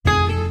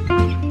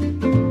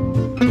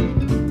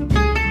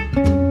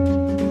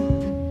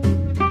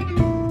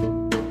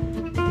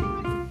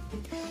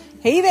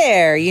Hey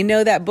there, you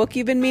know that book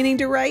you've been meaning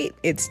to write?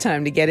 It's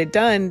time to get it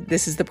done.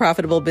 This is the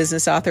Profitable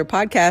Business Author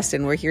Podcast,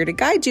 and we're here to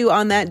guide you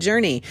on that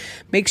journey.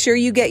 Make sure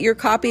you get your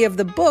copy of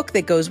the book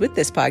that goes with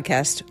this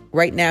podcast.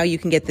 Right now, you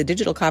can get the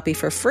digital copy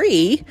for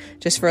free,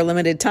 just for a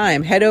limited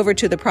time. Head over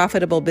to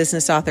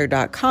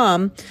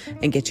theprofitablebusinessauthor.com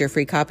and get your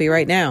free copy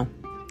right now.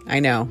 I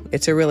know,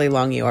 it's a really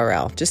long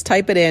URL. Just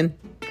type it in.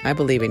 I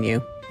believe in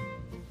you.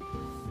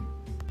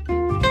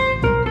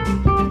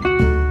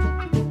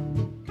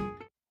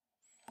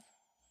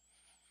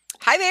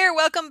 Hi there,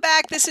 welcome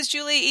back. This is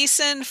Julie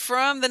Eason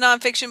from the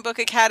Nonfiction Book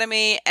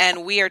Academy,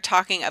 and we are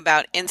talking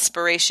about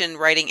inspiration,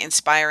 writing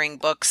inspiring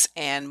books,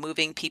 and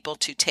moving people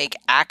to take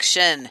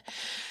action.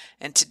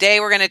 And today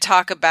we're going to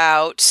talk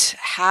about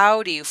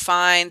how do you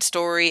find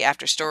story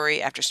after story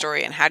after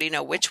story, and how do you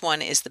know which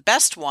one is the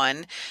best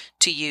one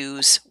to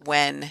use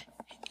when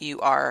you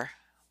are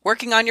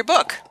working on your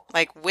book.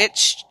 Like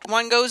which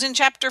one goes in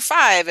chapter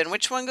 5 and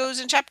which one goes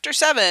in chapter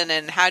 7,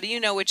 and how do you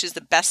know which is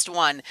the best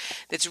one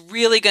that's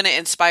really going to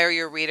inspire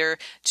your reader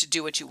to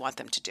do what you want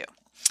them to do?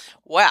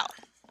 Well,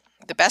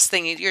 the best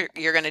thing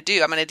you're going to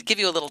do, I'm going to give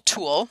you a little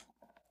tool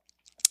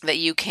that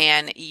you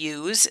can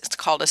use. It's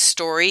called a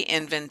story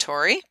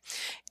inventory.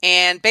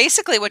 And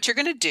basically what you're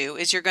going to do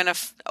is you're going to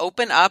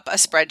open up a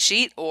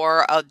spreadsheet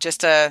or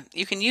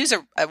you can use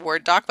a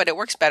Word doc, but it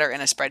works better in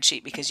a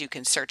spreadsheet because you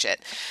can search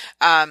it.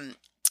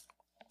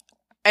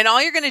 And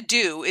all you're going to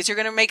do is you're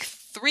going to make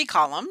 3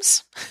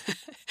 columns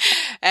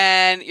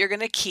and you're going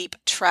to keep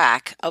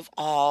track of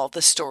all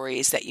the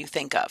stories that you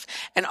think of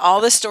and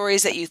all the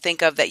stories that you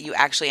think of that you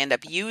actually end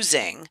up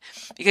using,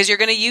 because you're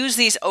going to use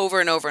these over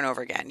and over and over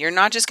again. You're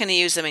not just going to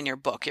use them in your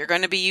book. You're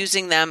going to be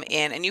using them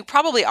and you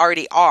probably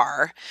already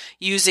are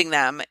using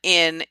them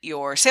in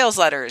your sales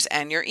letters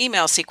and your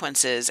email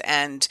sequences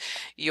and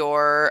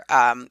your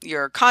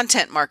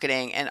content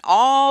marketing and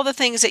all the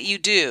things that you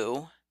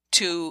do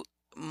to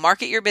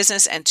market your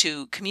business and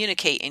to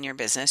communicate in your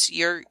business.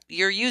 You're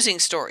using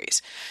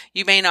stories.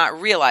 You may not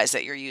realize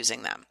that you're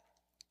using them.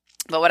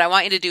 But what I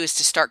want you to do is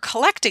to start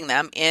collecting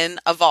them in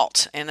a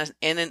vault, in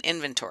an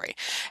inventory.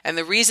 And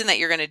the reason that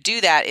you're going to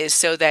do that is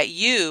so that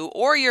you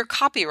or your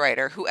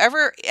copywriter,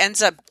 whoever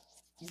ends up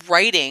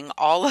writing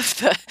all of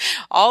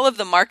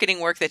the marketing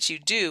work that you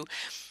do,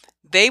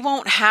 they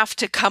won't have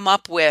to come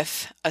up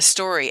with a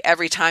story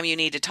every time you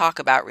need to talk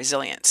about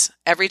resilience,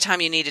 every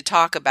time you need to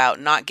talk about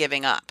not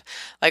giving up.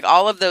 Like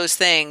all of those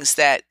things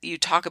that you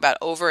talk about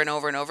over and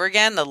over and over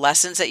again, the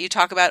lessons that you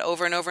talk about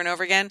over and over and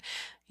over again,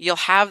 you'll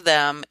have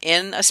them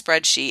in a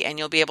spreadsheet and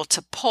you'll be able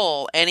to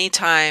pull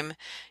anytime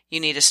you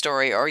need a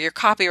story, or your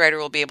copywriter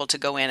will be able to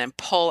go in and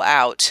pull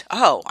out,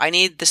 oh, I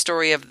need the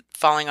story of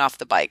falling off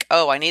the bike.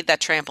 Oh, I need that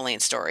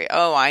trampoline story.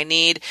 Oh, I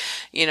need,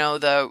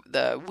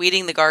 the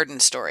weeding the garden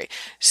story.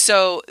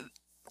 So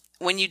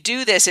when you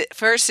do this, at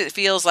first it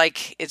feels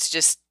like it's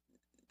just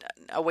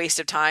a waste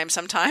of time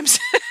sometimes.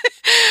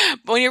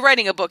 When you're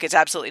writing a book, it's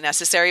absolutely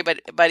necessary.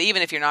 But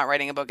even if you're not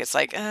writing a book, it's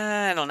like,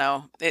 I don't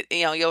know.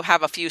 You'll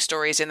have a few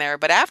stories in there.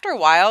 But after a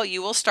while,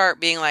 you will start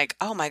being like,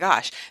 oh my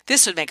gosh,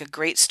 this would make a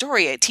great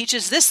story. It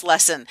teaches this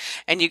lesson.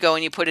 And you go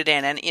and you put it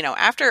in. And,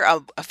 after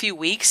a few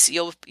weeks,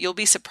 you'll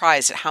be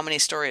surprised at how many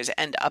stories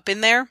end up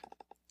in there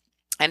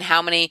and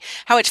how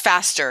much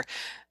faster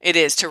it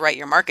is to write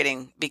your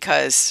marketing,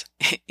 because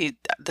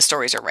the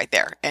stories are right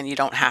there and you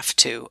don't have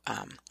to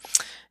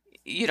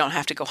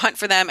go hunt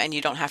for them, and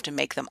you don't have to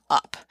make them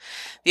up.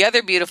 The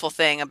other beautiful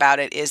thing about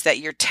it is that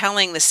you're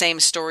telling the same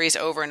stories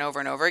over and over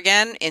and over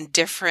again in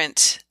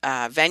different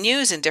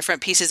venues and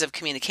different pieces of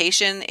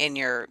communication in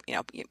your,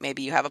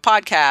 maybe you have a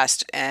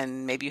podcast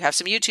and maybe you have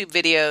some YouTube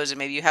videos and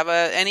maybe you have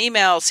an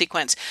email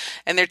sequence,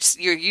 and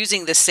you're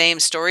using the same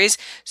stories.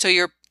 So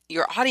your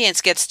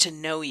audience gets to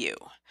know you.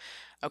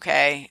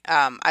 Okay.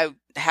 I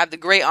have the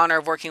great honor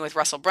of working with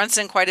Russell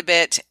Brunson quite a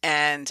bit.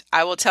 And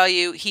I will tell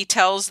you, he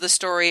tells the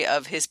story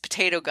of his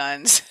potato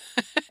guns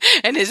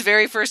and his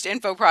very first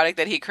info product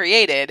that he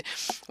created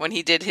when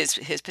he did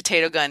his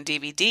potato gun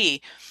DVD.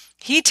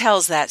 He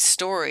tells that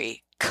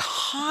story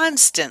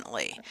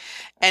constantly,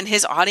 and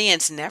his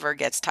audience never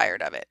gets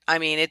tired of it. I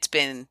mean, it's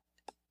been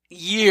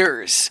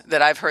years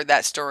that I've heard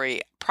that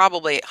story,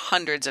 probably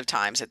hundreds of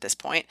times at this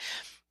point.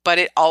 But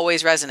it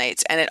always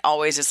resonates, and it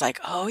always is like,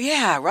 oh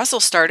yeah, Russell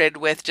started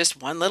with just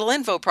one little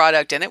info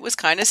product and it was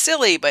kind of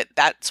silly, but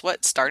that's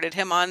what started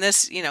him on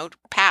this,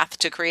 path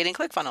to creating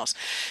ClickFunnels.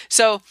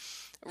 So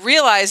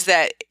realize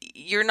that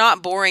you're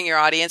not boring your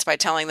audience by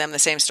telling them the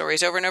same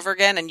stories over and over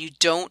again, and you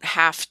don't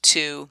have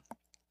to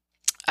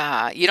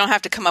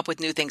come up with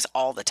new things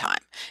all the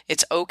time.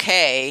 It's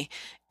okay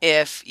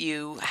if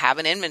you have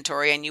an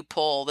inventory and you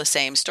pull the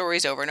same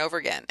stories over and over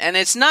again. And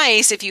it's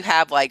nice if you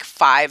have like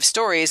 5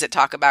 stories that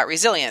talk about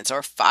resilience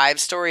or 5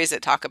 stories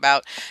that talk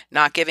about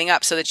not giving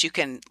up, so that you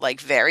can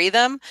like vary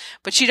them,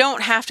 but you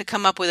don't have to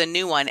come up with a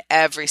new one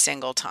every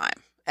single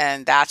time.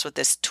 And that's what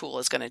this tool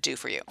is going to do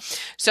for you.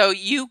 So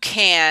you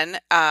can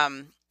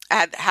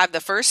have the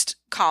first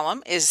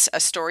column is a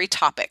story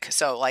topic.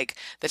 So like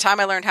the time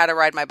I learned how to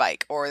ride my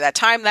bike, or that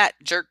time that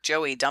jerk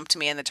Joey dumped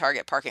me in the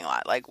Target parking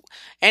lot. Like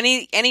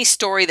any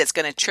story that's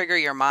going to trigger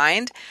your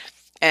mind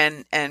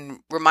and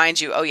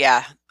remind you, oh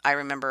yeah, I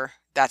remember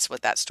that's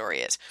what that story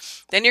is.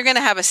 Then you're going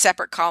to have a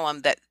separate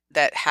column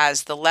that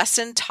has the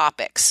lesson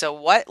topics. So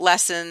what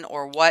lesson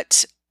or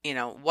what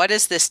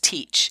does this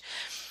teach?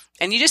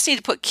 And you just need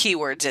to put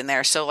keywords in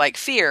there. So like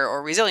fear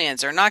or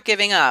resilience or not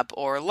giving up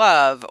or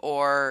love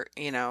or,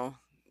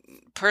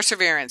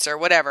 perseverance or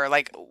whatever,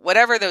 like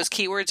whatever those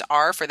keywords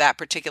are for that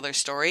particular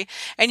story.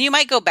 And you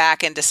might go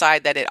back and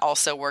decide that it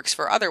also works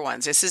for other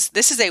ones. This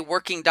is a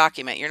working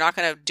document. You're not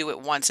going to do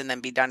it once and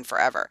then be done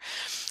forever.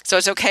 So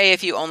it's okay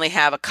if you only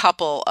have a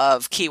couple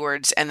of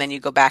keywords and then you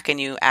go back and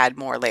you add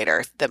more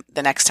later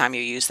the next time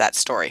you use that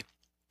story.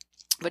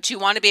 But you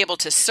want to be able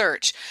to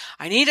search.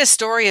 I need a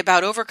story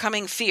about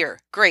overcoming fear.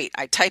 Great.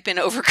 I type in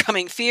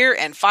overcoming fear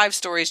and 5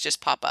 stories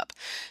just pop up.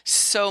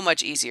 So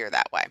much easier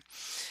that way.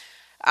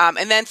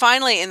 And then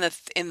finally, in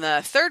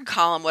the third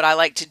column, what I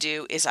like to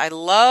do is I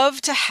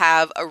love to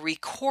have a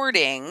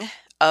recording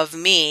of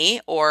me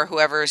or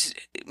whoever's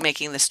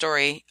making the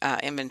story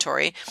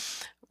inventory,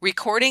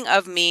 recording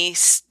of me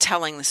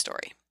telling the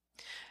story.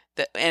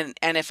 And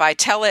if I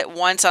tell it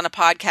once on a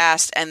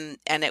podcast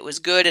and it was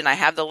good and I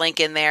have the link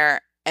in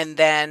there, and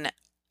then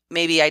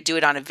maybe I do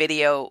it on a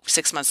video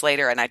 6 months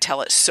later and I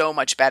tell it so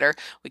much better,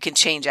 we can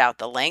change out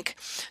the link.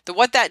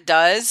 What that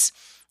does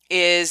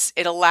is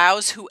it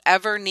allows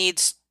whoever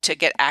needs to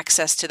get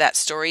access to that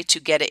story to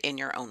get it in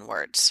your own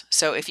words.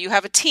 So if you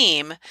have a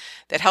team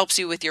that helps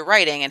you with your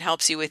writing and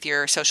helps you with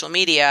your social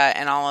media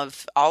and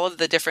all of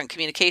the different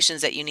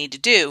communications that you need to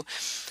do,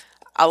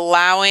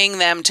 allowing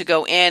them to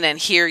go in and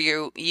hear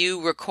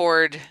you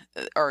record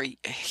or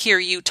hear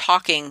you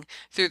talking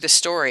through the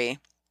story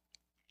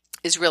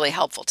is really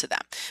helpful to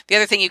them. The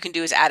other thing you can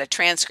do is add a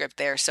transcript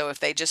there. So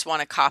if they just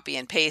want to copy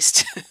and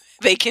paste,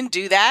 they can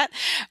do that,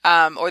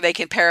 or they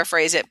can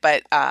paraphrase it.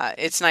 But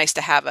it's nice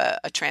to have a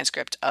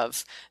transcript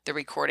of the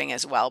recording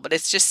as well. But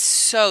it's just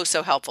so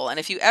helpful. And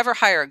if you ever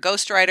hire a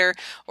ghostwriter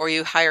or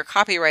you hire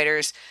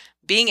copywriters,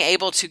 being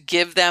able to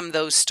give them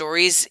those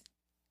stories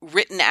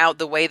written out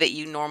the way that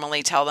you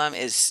normally tell them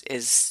is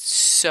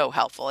so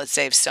helpful. It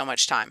saves so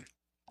much time.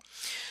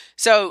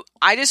 So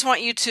I just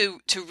want you to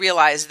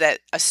realize that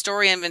a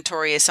story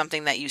inventory is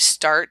something that you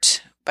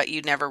start, but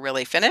you never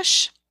really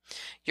finish.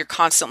 You're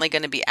constantly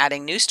going to be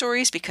adding new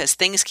stories because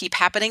things keep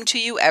happening to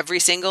you every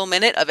single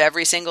minute of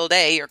every single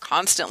day. You're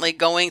constantly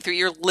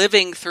you're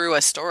living through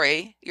a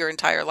story. Your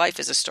entire life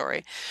is a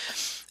story.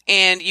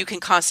 And you can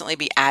constantly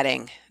be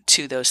adding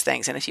to those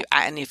things. And if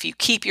you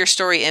keep your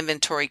story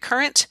inventory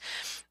current,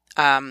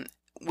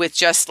 with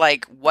just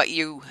like what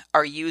you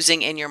are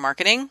using in your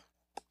marketing,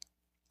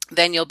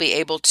 then you'll be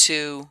able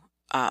to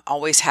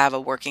always have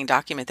a working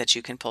document that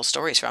you can pull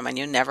stories from, and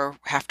you never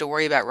have to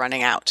worry about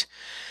running out.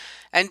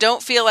 And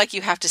don't feel like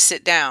you have to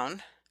sit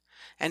down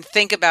and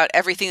think about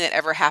everything that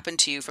ever happened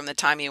to you from the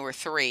time you were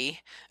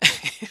 3.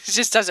 It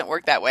just doesn't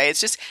work that way.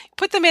 It's just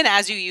put them in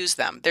as you use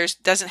them.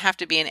 Doesn't have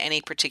to be in any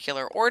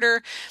particular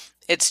order.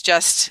 It's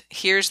just,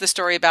 here's the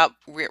story about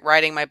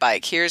riding my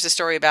bike. Here's the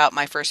story about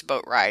my first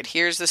boat ride.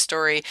 Here's the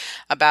story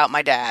about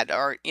my dad,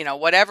 or,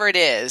 whatever it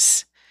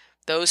is.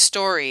 Those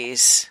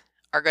stories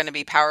are going to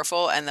be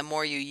powerful, and the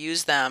more you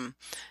use them,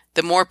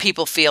 the more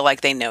people feel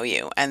like they know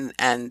you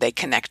and they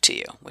connect to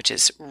you, which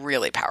is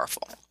really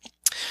powerful.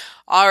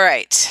 All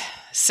right.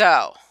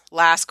 So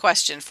last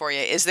question for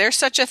you. Is there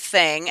such a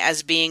thing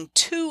as being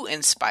too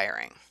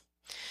inspiring?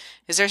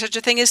 Is there such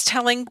a thing as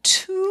telling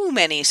too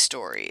many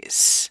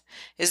stories?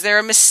 Is there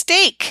a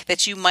mistake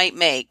that you might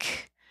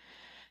make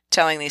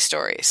telling these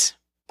stories?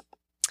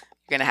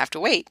 You're going to have to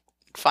wait.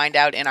 Find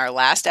out in our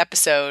last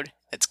episode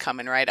that's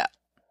coming right up.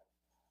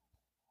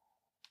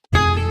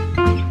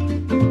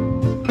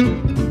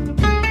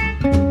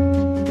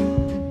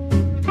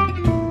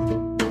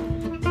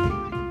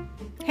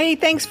 Hey,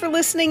 thanks for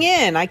listening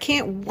in. I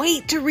can't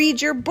wait to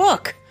read your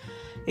book.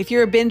 If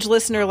you're a binge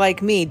listener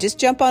like me, just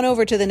jump on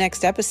over to the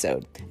next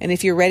episode. And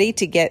if you're ready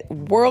to get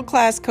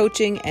world-class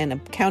coaching and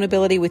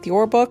accountability with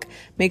your book,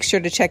 make sure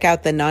to check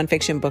out the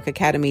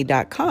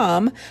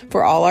nonfictionbookacademy.com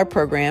for all our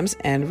programs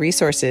and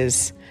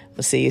resources.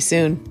 We'll see you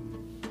soon.